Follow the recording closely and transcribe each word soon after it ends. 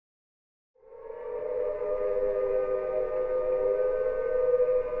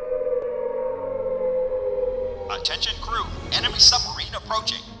Attention crew, enemy submarine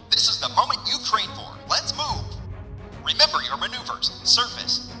approaching. This is the moment you've trained for. Let's move. Remember your maneuvers: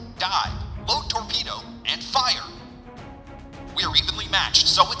 surface, dive, load torpedo, and fire. We are evenly matched,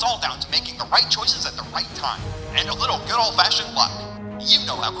 so it's all down to making the right choices at the right time, and a little good old-fashioned luck. You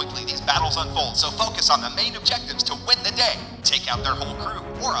know how quickly these battles unfold, so focus on the main objectives to win the day. Take out their whole crew,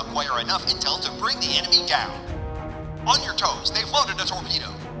 or acquire enough intel to bring the enemy down. On your toes, they've loaded a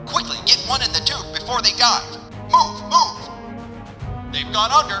torpedo. Quickly, get one in the tube before they dive. Move, move! They've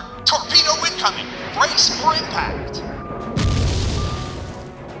gone under. Torpedo incoming! Brace for impact!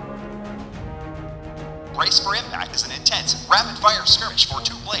 Brace for Impact is an intense, rapid-fire skirmish for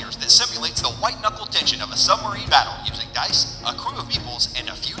two players that simulates the white-knuckle tension of a submarine battle using dice, a crew of equals, and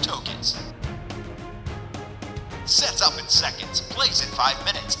a few tokens. Sets up in seconds, plays in 5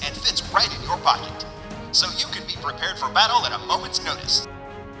 minutes, and fits right in your pocket, so you can be prepared for battle at a moment's notice.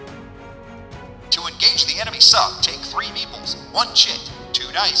 To engage the enemy sub, take 3 meeples, 1 chit, 2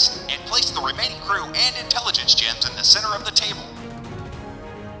 dice, and place the remaining crew and intelligence gems in the center of the table.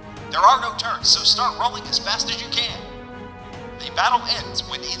 There are no turns, so start rolling as fast as you can. The battle ends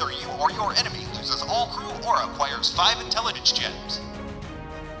when either you or your enemy loses all crew or acquires 5 intelligence gems.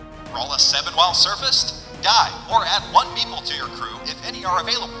 Roll a 7 while surfaced, dive, or add 1 meeple to your crew if any are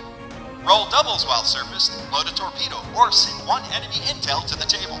available. Roll doubles while surfaced, load a torpedo, or send 1 enemy intel to the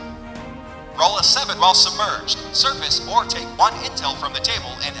table. Roll a 7 while submerged, surface, or take 1 intel from the table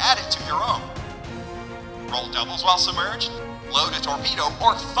and add it to your own. Roll doubles while submerged, load a torpedo,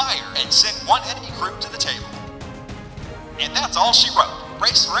 or fire and send 1 enemy crew to the table. And that's all she wrote.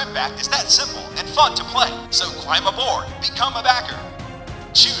 Brace for Impact is that simple and fun to play, so climb aboard, become a backer.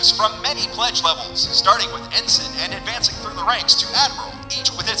 Choose from many pledge levels, starting with Ensign and advancing through the ranks to Admiral, each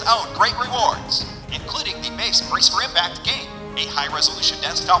with its own great rewards, including the base Brace for Impact game, a high-resolution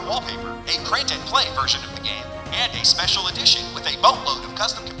desktop wallpaper, a print-and-play version of the game, and a special edition with a boatload of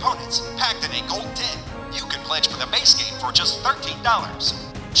custom components packed in a gold tin. You can pledge for the base game for just $13.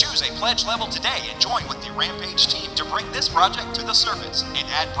 Choose a pledge level today and join with the Rampage team to bring this project to the surface and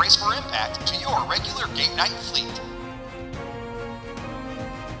add Brace for Impact to your regular game night fleet.